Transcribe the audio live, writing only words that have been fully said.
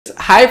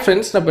Hi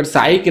friends, నా పేరు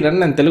సాయి కిరణ్.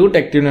 నేను తెలుగు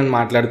టెక్ టీమ్ నుంచి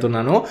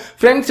మాట్లాడుతున్నాను.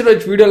 ఫ్రెండ్స్,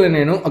 ఈరోజు వీడియోలో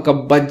నేను ఒక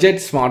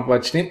బడ్జెట్ స్మార్ట్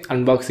వాచ్ని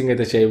అన్బాక్సింగ్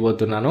అయితే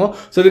చేయబోతున్నాను.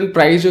 సో దీని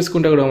ప్రైస్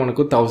చూసుకుంటే కూడా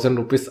మనకు 1000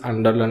 రూపీస్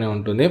అండర్లోనే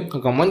ఉంటుంది.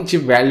 ఒక మంచి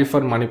వాల్యూ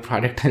ఫర్ మనీ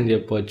ప్రోడక్ట్ అని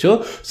చెప్పొచ్చు.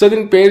 సో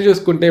దీని పేరు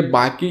చూసుకుంటే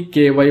బాకీ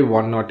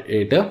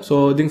KY108. సో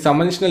దీనికి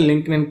సంబంధించిన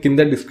లింక్ నేను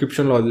కింద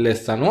డిస్క్రిప్షన్లో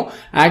వదిలేస్తాను.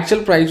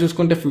 యాక్చువల్ ప్రైస్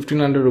చూసుకుంటే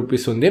 1500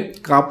 రూపీస్ ఉంది.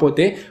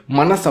 కాకపోతే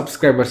మన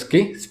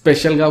సబ్స్క్రైబర్స్కి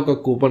స్పెషల్గా ఒక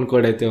కూపన్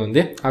కోడ్ అయితే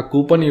ఉంది. ఆ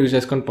కూపన్ యూజ్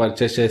చేసుకొని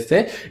పర్చేస్ చేస్తే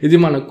ఇది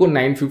మనకు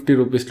 950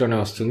 రూపీస్లోనే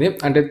వస్తుంది.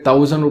 అంటే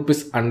 1000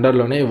 రూపీస్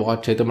అండర్లోనే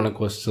వాచ్ అయితే మనకు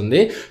వస్తుంది.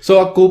 సో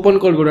ఆ కూపన్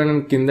కోడ్ కూడా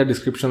నేను కింద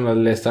డిస్క్రిప్షన్లో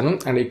వదిలేస్తాను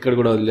అండ్ ఇక్కడ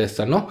కూడా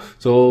వదిలేస్తాను.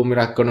 సో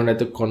మీరు అక్కడ నుండి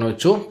అయితే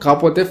కొనవచ్చు.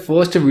 కాకపోతే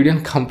ఫస్ట్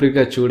వీడియోని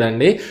కంప్లీట్గా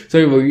చూడండి. సో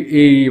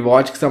ఈ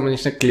వాచ్కి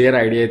సంబంధించిన క్లియర్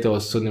ఐడియా అయితే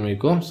వస్తుంది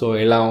మీకు. సో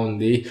ఎలా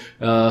ఉంది,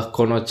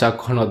 కొనొచ్చా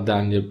కొనొద్దా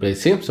అని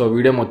చెప్పేసి. సో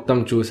వీడియో మొత్తం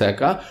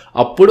చూశాక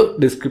అప్పుడు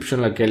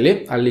డిస్క్రిప్షన్లోకి వెళ్ళి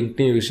ఆ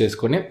లింక్ని యూజ్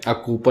చేసుకొని ఆ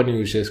కూపన్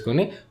యూజ్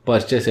చేసుకొని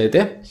పర్చేస్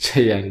అయితే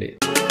చేయండి.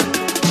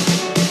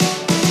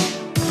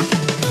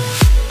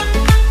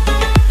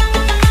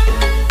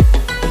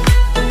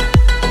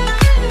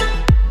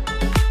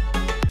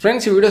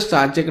 ఫ్రెండ్స్, ఈ వీడియో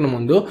స్టార్ట్ చేయక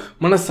ముందు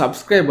మన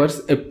సబ్స్క్రైబర్స్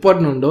ఎప్పటి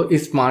నుండో ఈ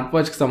స్మార్ట్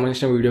వాచ్కి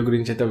సంబంధించిన వీడియో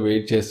గురించి అయితే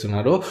వెయిట్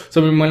చేస్తున్నారు. సో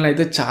మిమ్మల్ని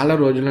అయితే చాలా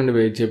రోజుల నుండి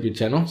వెయిట్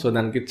చేయించాను. సో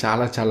దానికి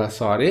చాలా చాలా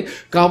సారీ.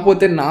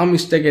 కాకపోతే నా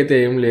మిస్టేక్ అయితే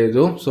ఏం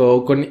లేదు. సో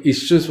కొన్ని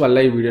ఇష్యూస్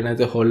వల్ల ఈ వీడియోని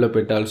అయితే హోల్డ్లో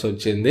పెట్టాల్సి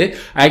వచ్చింది.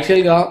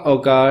 యాక్చువల్గా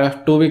ఒక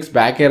 2 వీక్స్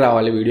బ్యాకే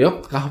రావాలి వీడియో.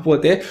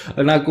 కాకపోతే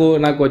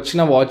నాకు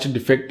వచ్చిన వాచ్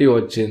డిఫెక్టివ్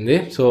వచ్చింది.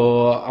 సో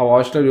ఆ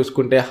వాచ్లో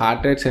చూసుకుంటే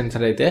హార్ట్ రేట్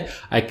సెన్సర్ అయితే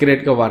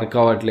అక్యురేట్గా వర్క్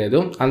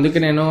అవ్వట్లేదు. అందుకే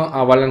నేను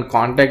వాళ్ళని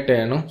కాంటాక్ట్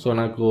అయ్యాను. సో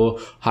నాకు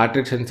హార్ట్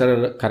రేట్ సెన్సర్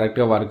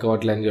కరెక్ట్గా వర్క్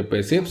అవ్వట్లేదు అని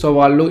చెప్పేసి. సో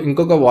వాళ్ళు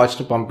ఇంకొక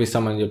వాచ్ని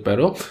పంపిస్తామని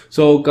చెప్పారు.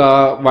 సో ఒక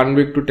 1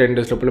 వీక్ to 10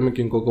 డేస్ లోపల మీకు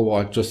ఇంకొక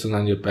వాచ్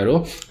వస్తుందని చెప్పారు.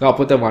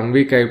 కాకపోతే 1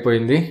 వీక్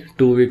అయిపోయింది,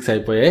 2 వీక్స్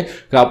అయిపోయాయి.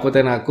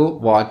 కాకపోతే నాకు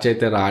వాచ్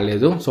అయితే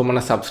రాలేదు. సో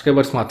మన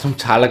సబ్స్క్రైబర్స్ మాత్రం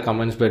చాలా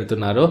కమెంట్స్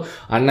పెడుతున్నారు,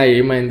 అన్న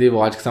ఏమైంది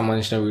వాచ్కి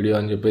సంబంధించిన వీడియో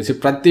అని చెప్పేసి.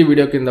 ప్రతి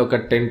వీడియో కింద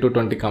ఒక 10 to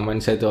 20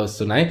 కమెంట్స్ అయితే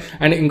వస్తున్నాయి.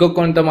 అండ్ ఇంకొక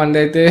కొంతమంది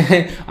అయితే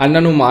అన్న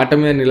నువ్వు మాట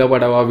మీద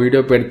నిలబడవా,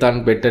 వీడియో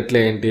పెడతాను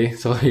పెట్టట్లే ఏంటి.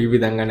 సో ఈ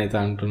విధంగానైతే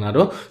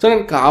అంటున్నారు. సో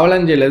నేను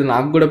కావాలని చేయలేదు,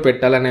 నాకు కూడా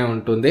పెట్టాలనే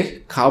ఉంటుంది.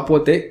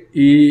 కాకపోతే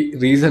ఈ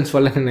రీజన్స్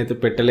వల్ల నేనైతే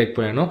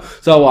పెట్టలేకపోయాను.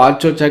 సో ఆ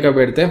వాచ్ వచ్చాక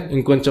పెడితే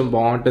ఇంకొంచెం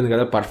బాగుంటుంది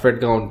కదా,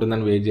 పర్ఫెక్ట్గా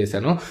ఉంటుందని వెయిట్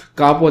చేశాను.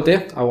 కాకపోతే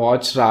ఆ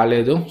వాచ్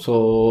రాలేదు. సో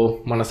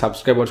మన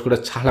సబ్స్క్రైబర్స్ కూడా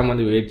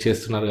చాలామంది వెయిట్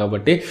చేస్తున్నారు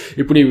కాబట్టి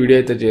ఇప్పుడు ఈ వీడియో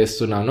అయితే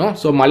చేస్తున్నాను.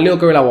 సో మళ్ళీ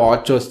ఒకవేళ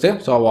వాచ్ వస్తే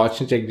సో ఆ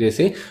వాచ్ని చెక్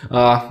చేసి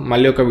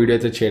మళ్ళీ ఒక వీడియో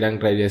అయితే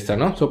చేయడానికి ట్రై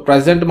చేస్తాను. సో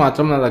ప్రజెంట్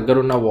మాత్రం నా దగ్గర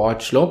ఉన్న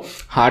వాచ్లో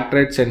హార్ట్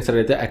రేట్ సెన్సర్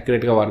అయితే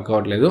అక్యురేట్గా వర్క్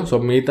అవ్వట్లేదు. సో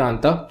మిగతా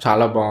అంతా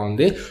చాలా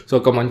బాగుంది. సో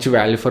ఒక మంచి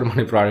వాల్యూ ఫర్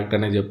మనీ ప్రోడక్ట్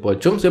అనేది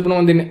చెప్పవచ్చు. సో ఇప్పుడు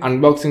మనం దీన్ని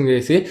అన్బాక్సింగ్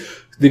చేసి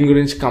దీని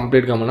గురించి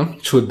కంప్లీట్గా మనం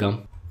చూద్దాం.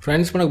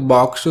 ఫ్రెండ్స్, మనకు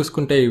బాక్స్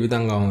చూసుకుంటే ఈ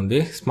విధంగా ఉంది.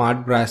 Smart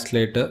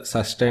bracelet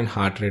sustain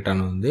heart rate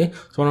అని ఉంది.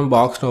 సో మనం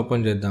బాక్స్ని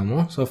ఓపెన్ చేద్దాము.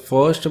 సో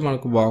ఫస్ట్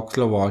మనకు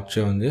బాక్స్లో వాచ్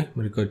ఉంది,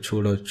 మీరు ఇక్కడ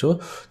చూడవచ్చు.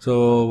 సో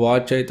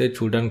వాచ్ అయితే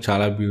చూడడానికి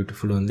చాలా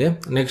బ్యూటిఫుల్ ఉంది.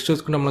 నెక్స్ట్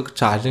చూసుకుంటే మనకు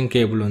ఛార్జింగ్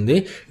కేబుల్ ఉంది.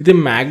 ఇది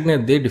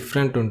మ్యాగ్నెట్ది,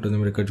 డిఫరెంట్ ఉంటుంది.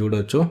 మీరు ఇక్కడ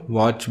చూడవచ్చు.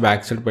 వాచ్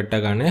బ్యాక్ సైడ్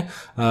పెట్టగానే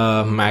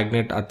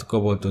మ్యాగ్నెట్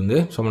అతుక్కోబోతుంది.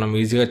 సో మనం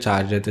ఈజీగా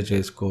ఛార్జ్ అయితే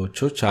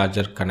చేసుకోవచ్చు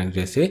ఛార్జర్ కనెక్ట్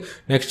చేసి.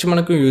 నెక్స్ట్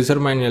మనకు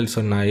యూజర్ మాన్యువల్స్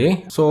ఉన్నాయి.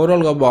 సో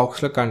ఓవరాల్గా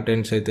బాక్స్లో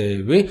కంటెంట్స్ అయితే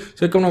ఇవి.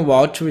 సో ఇక్కడ మనం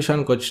వాచ్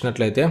విషయానికి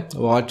వచ్చినట్లయితే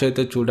వాచ్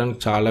అయితే చూడడానికి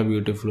చాలా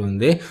బ్యూటిఫుల్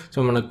ఉంది. సో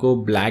మనకు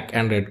బ్లాక్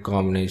అండ్ రెడ్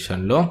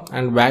కాంబినేషన్లో.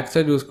 అండ్ బ్యాక్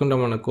సైడ్ చూసుకుంటే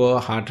మనకు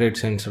హార్ట్ రేట్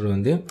సెన్సర్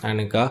ఉంది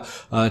అండ్ ఇంకా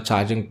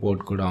ఛార్జింగ్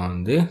పోర్ట్ కూడా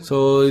ఉంది. సో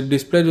ఈ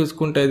డిస్ప్లే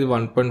చూసుకుంటే ఇది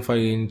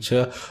 1.5 ఇంచ్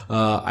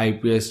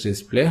IPS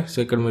డిస్ప్లే. సో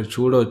ఇక్కడ మీరు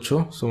చూడవచ్చు.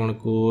 సో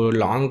మనకు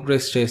లాంగ్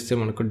ప్రెస్ చేస్తే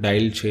మనకు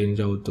డైల్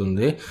చేంజ్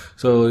అవుతుంది.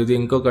 సో ఇది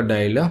ఇంకొక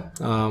డైల్,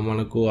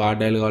 మనకు ఆ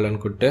డైల్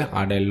కావాలనుకుంటే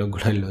ఆ డైల్లో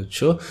కూడా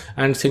వెళ్ళవచ్చు.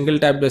 అండ్ సింగిల్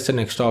ట్యాప్ చేస్తే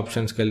నెక్స్ట్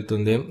ఆప్షన్స్కి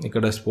వెళ్తుంది.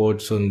 ఇక్కడ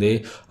స్పోర్ట్స్ ఉంది,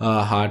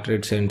 హార్ట్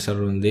రేట్ సెన్సర్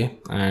ఉంది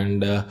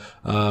అండ్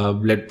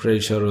బ్లడ్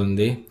ప్రెషర్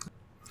ఉంది,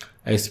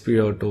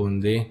 SpO2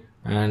 ఉంది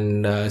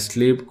అండ్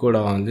స్లీప్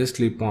కూడా ఉంది,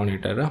 sleep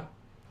monitor,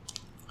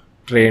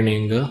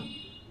 training.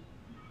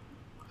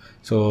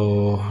 So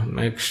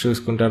next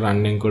చూసుకుంటే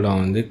రన్నింగ్ కూడా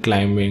ఉంది,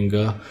 క్లైంబింగ్,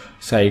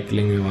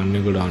 సైక్లింగ్ ఇవన్నీ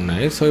కూడా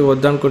ఉన్నాయి. సో ఇవి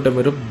వద్దనుకుంటే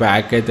మీరు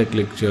బ్యాక్ అయితే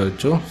క్లిక్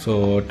చేయవచ్చు. సో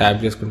ట్యాప్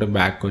చేసుకుంటే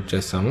బ్యాక్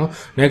వచ్చేస్తాము.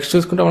 నెక్స్ట్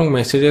చూసుకుంటే మనకు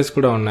మెసేజెస్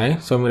కూడా ఉన్నాయి.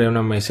 సో మీరు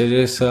ఏమైనా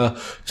మెసేజెస్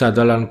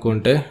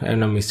చదవాలనుకుంటే,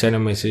 ఏమైనా మిస్ అయిన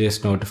మెసేజెస్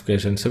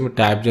నోటిఫికేషన్స్ మీరు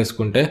ట్యాప్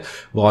చేసుకుంటే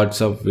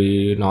వాట్సాప్వి,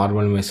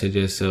 నార్మల్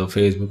మెసేజెస్,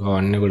 ఫేస్బుక్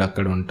అవన్నీ కూడా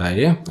అక్కడ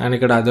ఉంటాయి. అండ్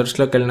ఇక్కడ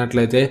అదర్స్లోకి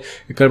వెళ్ళినట్లయితే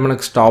ఇక్కడ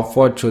మనకు స్టాప్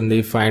వాచ్ ఉంది,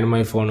 ఫైండ్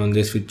మై ఫోన్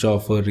ఉంది, switch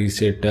off,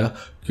 reset,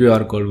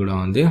 QR code కూడా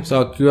ఉంది. సో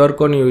ఆ QR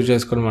కోడ్ని యూజ్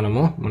చేసుకొని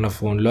మనము మన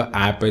ఫోన్లో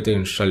యాప్ అయితే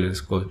ఇన్స్టాల్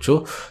చేసుకోవచ్చు,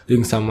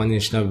 దీనికి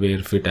సంబంధించిన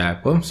వేర్ ఫిట్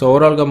యాప్. సో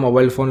ఓవరాల్గా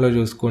మొబైల్ ఫోన్లో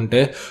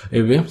చూసుకుంటే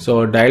ఇవి. సో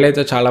డైల్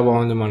అయితే చాలా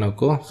బాగుంది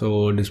మనకు. సో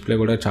డిస్ప్లే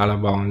కూడా చాలా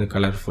బాగుంది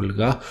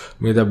కలర్ఫుల్గా,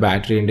 మీద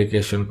బ్యాటరీ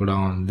ఇండికేషన్ కూడా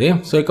ఉంది.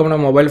 సో ఇక మన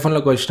మొబైల్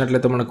ఫోన్లోకి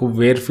వచ్చినట్లయితే మనకు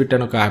వేర్ ఫిట్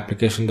అని ఒక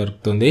అప్లికేషన్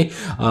దొరుకుతుంది.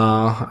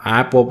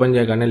 యాప్ ఓపెన్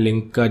చేయగానే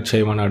లింక్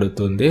చేయమని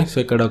అడుగుతుంది. సో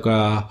ఇక్కడ ఒక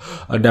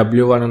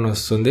W1 అని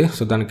వస్తుంది.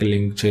 సో దానికి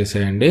లింక్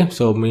చేసేయండి.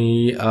 సో మీ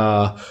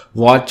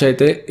వాచ్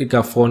అయితే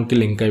ఇక ఫోన్కి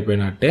లింక్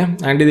అయిపోయినట్టే.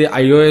 అండ్ ఇది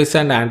iOS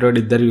అండ్ ఆండ్రాయిడ్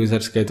ఇద్దరు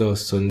యూజర్స్కి అయితే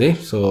వస్తుంది.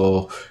 సో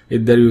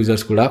ఇద్దరు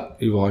యూజర్స్ కూడా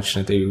ఈ వాచ్ని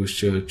అయితే యూజ్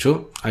చేయొచ్చు,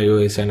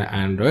 iOS and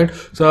Android.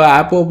 So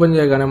app open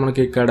చేయగానే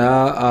మనకి ఇక్కడ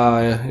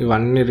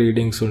ఇవన్నీ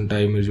రీడింగ్స్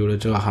ఉంటాయి, మీరు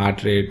చూడొచ్చు.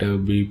 Heart rate,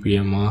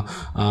 BPM,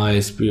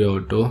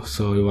 SpO2,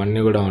 so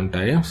ఇవన్నీ కూడా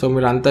ఉంటాయి. సో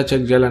మీరు అంతా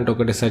చెక్ చేయాలంటే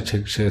ఒకటేసారి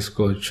చెక్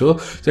చేసుకోవచ్చు.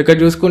 సో ఇక్కడ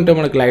చూసుకుంటే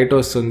మనకు లైట్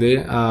వస్తుంది,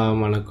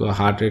 మనకు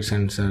హార్ట్ రేట్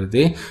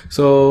సెన్సర్ది.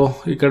 సో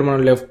ఇక్కడ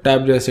మనం లెఫ్ట్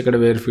ట్యాప్ చేసి ఇక్కడ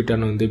వేర్ ఫిట్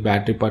అని ఉంది,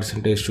 బ్యాటరీ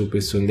పర్సెంటేజ్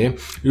చూపిస్తుంది.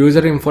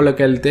 యూజర్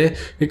ఇన్ఫోలోకి వెళ్తే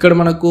ఇక్కడ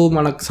మనకు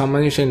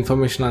సంబంధించిన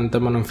ఇన్ఫర్మేషన్ అంతా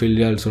మనం ఫిల్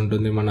చేయాల్సి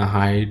ఉంటుంది, మన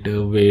హైట్,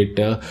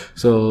 వెయిట్,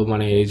 సో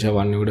మన ఏజ్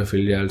అవన్నీ కూడా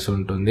ఫిల్ చేయాల్సి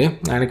ఉంటుంది.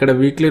 అండ్ ఇక్కడ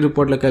వీక్లీ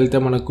రిపోర్ట్లోకి వెళ్తే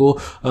మనకు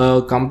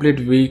కంప్లీట్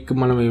వీక్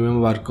మనం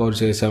ఏమేమి వర్కౌట్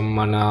చేసాం,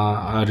 మన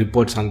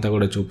రిపోర్ట్స్ అంతా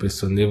కూడా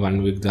చూపిస్తుంది, 1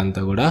 వీక్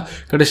అంతా కూడా.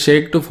 ఇక్కడ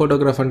షేక్ టు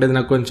ఫోటోగ్రాఫ్ అంటే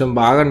నాకు కొంచెం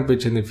బాగా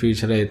అనిపించింది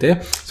ఫీచర్ అయితే.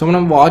 సో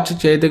మనం వాచ్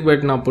చేతికి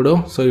పెట్టినప్పుడు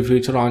సో ఈ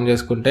ఫీచర్ ఆన్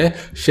చేసుకుంటే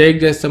షేక్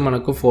చేస్తే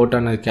మనకు ఫోటో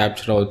అనేది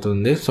క్యాప్చర్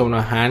అవుతుంది. సో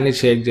మనం హ్యాండ్ని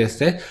షేక్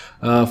చేస్తే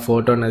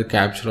ఫోటో అనేది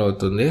క్యాప్చర్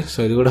అవుతుంది. సో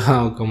ఇది కూడా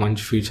ఒక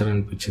మంచి ఫీచర్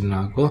అనిపించింది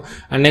నాకు.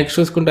 అండ్ నెక్స్ట్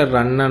చూసుకుంటే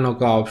రన్ అని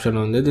ఒక ఆప్షన్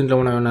ఉంది, దీంట్లో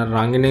మనం ఏమైనా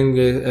రన్నింగ్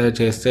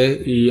చేస్తే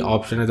ఈ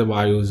ఆప్షన్ అయితే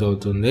బాగా యూజ్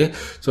అవుతుంది.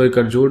 సో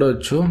ఇక్కడ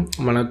చూడవచ్చు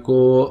మనకు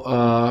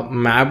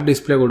మ్యాప్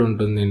డిస్ప్లే కూడా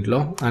ఉంటుంది దీంట్లో,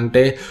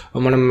 అంటే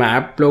మనం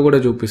మ్యాప్లో కూడా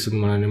చూపిస్తుంది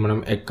మనం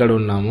ఎక్కడ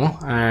ఉన్నాము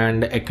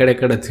అండ్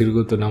ఎక్కడెక్కడ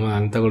తిరుగుతున్నాము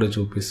అంతా కూడా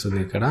చూపిస్తుంది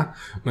ఇక్కడ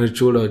మీరు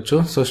చూడవచ్చు.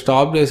 సో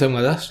స్టాప్ చేసాం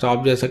కదా,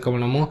 స్టాప్ చేసాక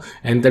మనము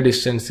ఎంత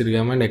డిస్టెన్స్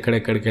తిరిగాము అండ్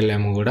ఎక్కడెక్కడికి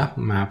వెళ్ళాము కూడా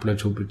మ్యాప్లో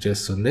చూపించేస్తుంది.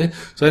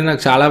 సో ఇది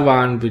నాకు చాలా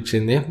బాగా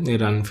అనిపించింది ఈ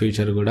రన్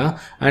ఫీచర్ కూడా.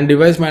 అండ్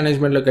డివైస్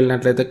మేనేజ్మెంట్లోకి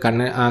వెళ్ళినట్లయితే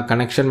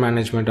కనెక్షన్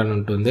మేనేజ్మెంట్ అని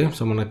ఉంటుంది.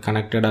 సో మనకు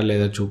కనెక్టెడా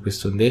లేదా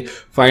చూపిస్తుంది.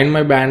 ఫైండ్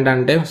మై బ్యాండ్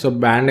అంటే సో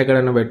బ్యాండ్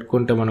ఎక్కడైనా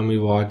పెట్టుకుంటే మనం ఈ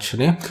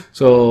వాచ్ని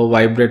సో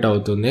వైబ్రేట్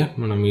అవుతుంది,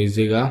 మనం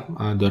ఈజీగా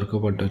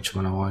దొరకబట్టవచ్చు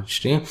మన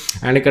వాచ్ని.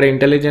 అండ్ ఇక్కడ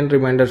ఇంటెలిజెంట్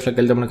రిమైండర్స్లోకి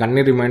వెళ్తే మనకు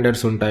అన్ని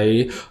రిమైండర్స్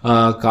ఉంటాయి,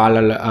 కాల్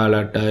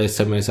అలర్ట్,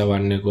 SMS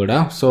అవన్నీ కూడా.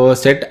 సో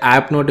సెట్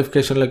యాప్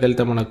నోటిఫికేషన్లోకి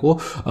వెళ్తే మనకు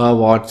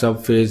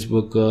వాట్సాప్,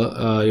 ఫేస్బుక్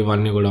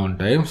ఇవన్నీ కూడా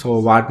ఉంటాయి. సో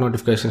వాట్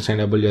నోటిఫికేషన్స్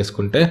ఎనేబుల్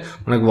చేసుకుంటే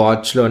మనకు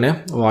వాచ్లోనే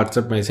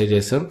వాట్సాప్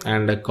మెసేజెస్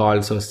అండ్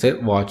కాల్స్ వస్తే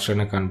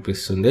వాచ్లోనే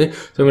కనిపిస్తుంది.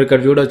 సో మీరు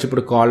ఇక్కడ చూడవచ్చు,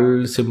 ఇప్పుడు కాల్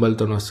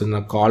సింబల్తో వస్తుంది,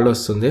 నాకు కాల్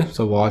వస్తుంది.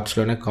 సో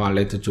వాచ్లోనే కాల్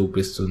అయితే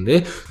చూపిస్తుంది.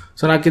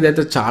 సో నాకు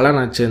ఇదైతే చాలా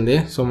నచ్చింది.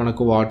 సో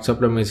మనకు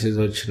వాట్సాప్లో మెసేజ్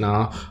వచ్చినా,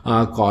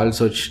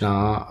 కాల్స్ వచ్చినా,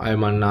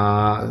 ఏమన్నా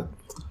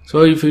సో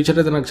ఈ ఫీచర్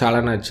అయితే నాకు చాలా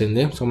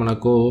నచ్చింది. సో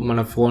మనకు మన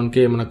ఫోన్కి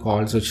ఏమైనా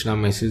కాల్స్ వచ్చినా,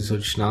 మెసేజెస్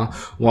వచ్చినా,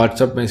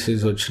 వాట్సాప్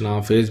మెసేజ్ వచ్చినా,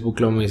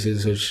 ఫేస్బుక్లో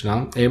మెసేజెస్ వచ్చినా,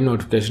 ఏం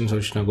నోటిఫికేషన్స్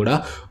వచ్చినా కూడా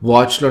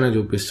వాచ్లోనే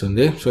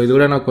చూపిస్తుంది. సో ఇది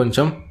కూడా నాకు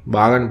కొంచెం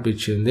బాగా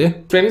అనిపించింది.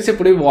 ఫ్రెండ్స్,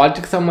 ఇప్పుడు ఈ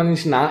వాచ్కి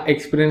సంబంధించిన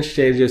ఎక్స్పీరియన్స్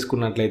షేర్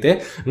చేసుకున్నట్లయితే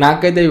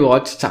నాకైతే ఈ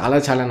వాచ్ చాలా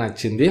చాలా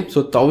నచ్చింది.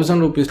 సో 1000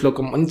 రూపీస్లో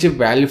ఒక మంచి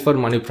వాల్యూ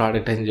ఫర్ మనీ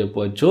ప్రోడక్ట్ అని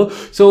చెప్పవచ్చు.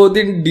 సో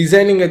దీని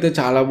డిజైనింగ్ అయితే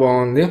చాలా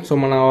బాగుంది. సో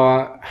మన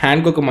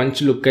హ్యాండ్కి ఒక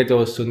మంచి లుక్ అయితే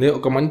వస్తుంది,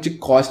 ఒక మంచి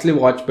కాస్ట్లీ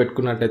వాచ్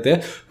పెట్టుకున్నట్టయితే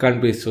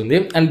కనిపిస్తుంది.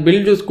 అండ్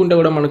బిల్ చూసుకుంటే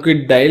కూడా మనకు ఈ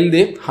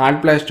డైల్ది హార్డ్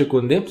ప్లాస్టిక్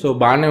ఉంది. సో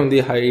బాగానే ఉంది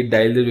ఈ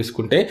డైల్ది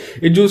చూసుకుంటే.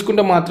 ఇది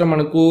చూసుకుంటే మాత్రం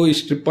మనకు ఈ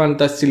స్ట్రిప్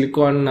అంతా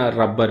సిలికాన్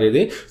రబ్బర్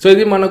ఇది. సో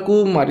ఇది మనకు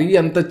మరీ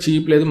అంత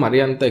చీప్ లేదు, మరీ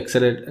అంత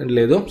ఎక్సలెంట్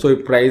లేదు. సో ఈ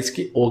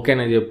ప్రైస్కి ఓకే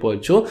అని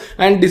చెప్పవచ్చు.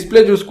 అండ్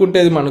డిస్ప్లే చూసుకుంటే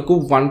ఇది మనకు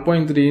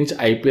 1.3 inch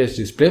IPS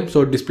display. So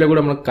display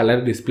కూడా మనకు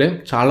కలర్ డిస్ప్లే,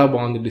 చాలా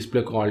బాగుంది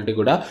డిస్ప్లే క్వాలిటీ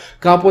కూడా.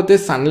 కాకపోతే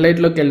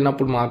సన్లైట్లోకి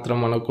వెళ్ళినప్పుడు మాత్రం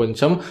మనకు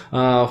కొంచెం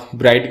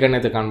బ్రైట్గానే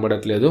అయితే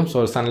కనబడట్లేదు. సో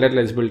సన్లైట్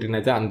లెజిబిలిటీని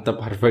అయితే అంత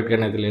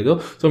పర్ఫెక్ట్గానే అయితే లేదు.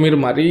 సో మీరు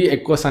మరీ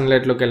ఎక్కువ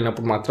సన్లైట్లోకి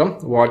వెళ్ళినప్పుడు మాత్రం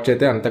వాచ్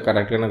అయితే అంత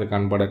కరెక్ట్గానే అయితే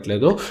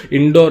కనబడట్లేదు.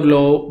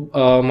 ఇండోర్లో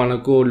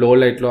మనకు లో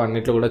లైట్లో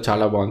అన్నిట్లో కూడా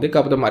చాలా బాగుంది.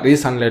 కాకపోతే మరీ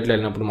సన్లైట్లో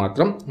వెళ్ళినప్పుడు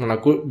మాత్రం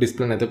మనకు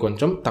డిస్ప్లేని అయితే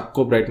కొంచెం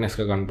తక్కువ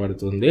బ్రైట్నెస్గా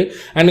కనపడుతుంది.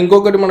 అండ్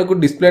ఇంకొకటి మనకు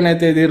డిస్ప్లేని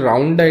అయితే ఇది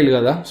రౌండ్ డైల్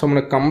కదా, సో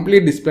మనకు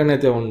కంప్లీట్ డిస్ప్లేని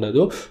అయితే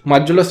ఉండదు,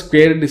 మధ్యలో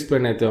స్క్వేర్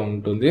డిస్ప్లేని అయితే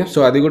ఉంటుంది. సో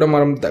అది కూడా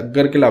మనం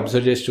దగ్గరికి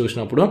అబ్జర్వ్ చేసి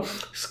చూసినప్పుడు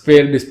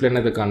స్క్వేర్ డిస్ప్లేని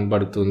అయితే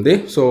కనబడుతుంది.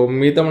 సో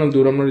మిగతా మనం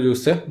దూరంలో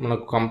చూస్తే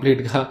మనకు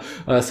కంప్లీట్గా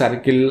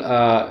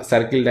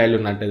సర్కిల్ డైల్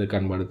ఉన్నట్టయితే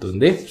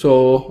కనబడుతుంది. సో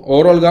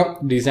ఓవరాల్గా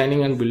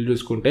డిజైనింగ్ అండ్ బిల్డ్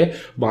చూసుకుంటే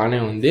బాగానే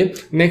ఉంది.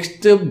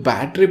 నెక్స్ట్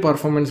బ్యాటరీ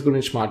పర్ఫార్మెన్స్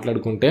గురించి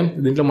మాట్లాడుకుంటే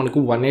దీంట్లో మనకు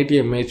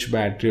 180 mAh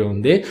బ్యాటరీ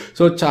ఉంది.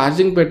 సో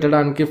ఛార్జింగ్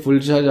పెట్టడానికి,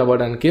 ఫుల్ ఛార్జ్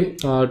అవ్వడానికి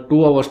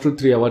 2 hours to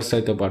 3 hours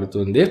అయితే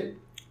పడుతుంది.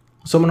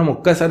 సో మనం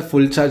ఒక్కసారి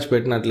ఫుల్ ఛార్జ్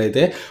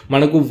పెట్టినట్లయితే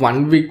మనకు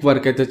 1 వీక్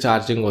వరకు అయితే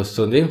ఛార్జింగ్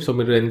వస్తుంది. సో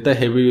మీరు ఎంత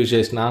హెవీ యూజ్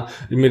చేసినా,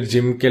 మీరు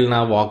జిమ్కి వెళ్ళినా,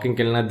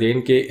 వాకింగ్కి వెళ్ళినా,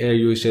 దేనికి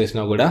యూజ్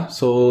చేసినా కూడా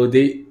సో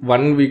ఇది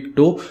 1 week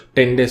to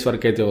 10 days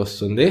వరకు అయితే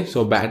వస్తుంది.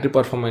 సో బ్యాటరీ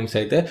పర్ఫార్మెన్స్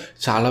అయితే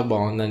చాలా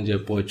బాగుందని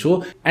చెప్పవచ్చు.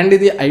 అండ్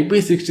ఇది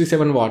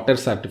IP67 వాటర్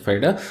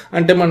సర్టిఫైడ్,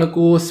 అంటే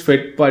మనకు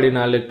స్వెట్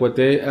పడినా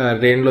లేకపోతే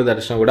రెయిన్లో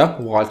దర్శనం కూడా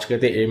వాచ్కి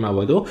అయితే ఏం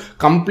అవ్వదు.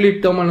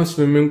 కంప్లీట్గా మనం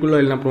స్విమ్మింగ్ పూల్లో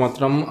వెళ్ళినప్పుడు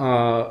మాత్రం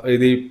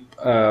ఇది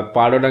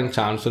పాడడానికి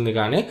ఛాన్స్ ఉంది,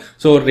 కానీ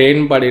సో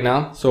రెయిన్ పడినా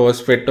సో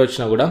స్వెట్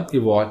వచ్చినా కూడా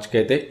ఈ వాచ్కి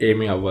అయితే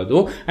ఏమీ అవ్వదు.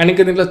 అండ్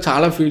ఇంకా దీంట్లో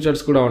చాలా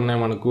ఫీచర్స్ కూడా ఉన్నాయి.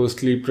 మనకు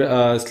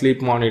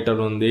స్లీప్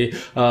మానిటర్ ఉంది,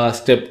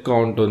 స్టెప్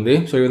కౌంట్ ఉంది.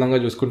 సో ఈ విధంగా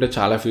చూసుకుంటే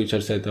చాలా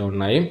ఫీచర్స్ అయితే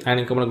ఉన్నాయి. అండ్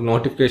ఇంకా మనకు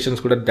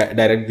నోటిఫికేషన్స్ కూడా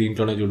డైరెక్ట్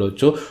దీంట్లోనే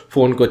చూడవచ్చు.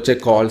 ఫోన్కి వచ్చే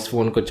కాల్స్,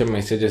 ఫోన్కి వచ్చే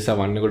మెసేజెస్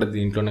అవన్నీ కూడా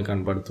దీంట్లోనే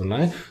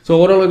కనపడుతున్నాయి. సో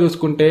ఓవరాల్గా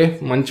చూసుకుంటే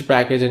మంచి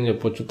ప్యాకేజ్ అని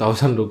చెప్పొచ్చు.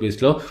 1000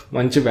 రూపీస్లో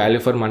మంచి వాల్యూ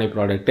ఫర్ మనీ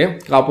ప్రోడక్టే.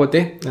 కాకపోతే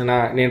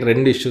నేను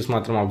 2 ఇష్యూస్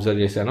మాత్రం అబ్జర్వ్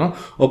చేశాను.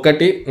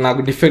 ఒకటి,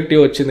 నాకు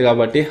డిఫెక్టివ్ వచ్చింది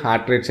కాబట్టి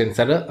హార్ట్ రేట్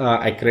సెన్సర్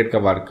అక్యురేట్గా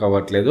వర్క్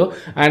అవ్వట్లేదు.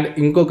 అండ్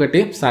ఇంకొకటి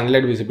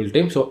సన్లైట్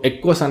విజిబిలిటీ. సో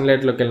ఎక్కువ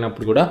సన్లైట్లోకి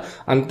వెళ్ళినప్పుడు కూడా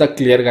అంత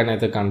క్లియర్గానే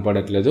అయితే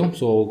కనపడట్లేదు.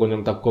 సో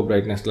కొంచెం తక్కువ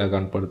బ్రైట్నెస్ లాగా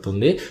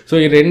కనపడుతుంది. సో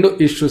ఈ 2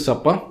 ఇష్యూస్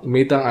తప్ప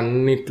మిగతా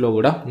అన్నిట్లో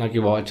కూడా నాకు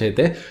ఈ వాచ్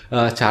అయితే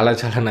చాలా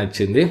చాలా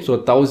నచ్చింది. సో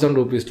 1000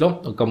 రూపీస్లో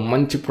ఒక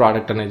మంచి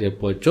ప్రోడక్ట్ అనేది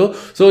చెప్పవచ్చు.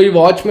 సో ఈ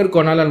వాచ్ మీరు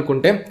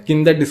కొనాలనుకుంటే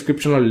కింద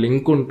డిస్క్రిప్షన్లో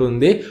లింక్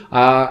ఉంటుంది.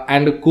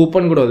 అండ్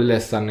కూపన్ కూడా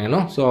వదిలేస్తాను నేను.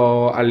 సో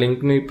ఆ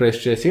లింక్ని ప్రెస్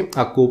చేసి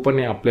ఆ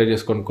కూపన్ని అప్లై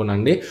చేసుకొని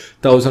కొనండి.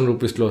 1000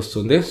 రూపీస్లో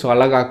వస్తుంది. సో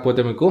అలా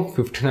కాకపోతే మీకు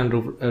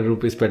 1500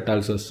 రూపీస్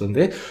పెట్టాల్సి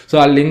వస్తుంది. సో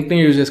ఆ లింక్ని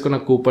యూజ్ చేసుకున్న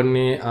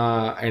కూపన్ని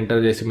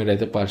ఎంటర్ చేసి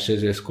మీరైతే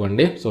పర్చేస్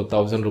చేసుకోండి. సో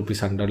 1000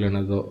 రూపీస్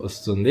అండర్లోనేదో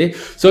వస్తుంది.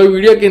 సో ఈ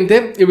వీడియోకి ఇంతే.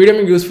 ఈ వీడియో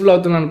మీకు యూస్ఫుల్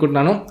అవుతుంది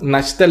అనుకుంటున్నాను.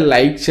 నచ్చితే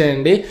లైక్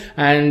చేయండి.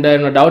 అండ్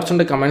డౌట్స్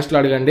ఉంటే కమెంట్స్లో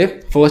అడగండి.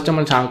 ఫస్ట్ టైం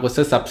మన ఛానల్కి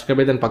వస్తే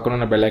సబ్స్క్రైబ్ అయితే పక్కన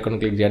ఉన్న బెల్ ఐకాన్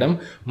క్లిక్ చేయడం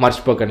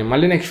మర్చిపోకండి.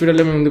 మళ్ళీ నెక్స్ట్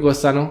వీడియోలో మేము ముందుకు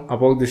వస్తాను.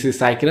 అపోక్ this is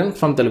Sai Kiran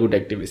from Telugu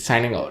tech TV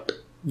signing out.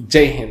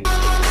 జై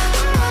హింద్.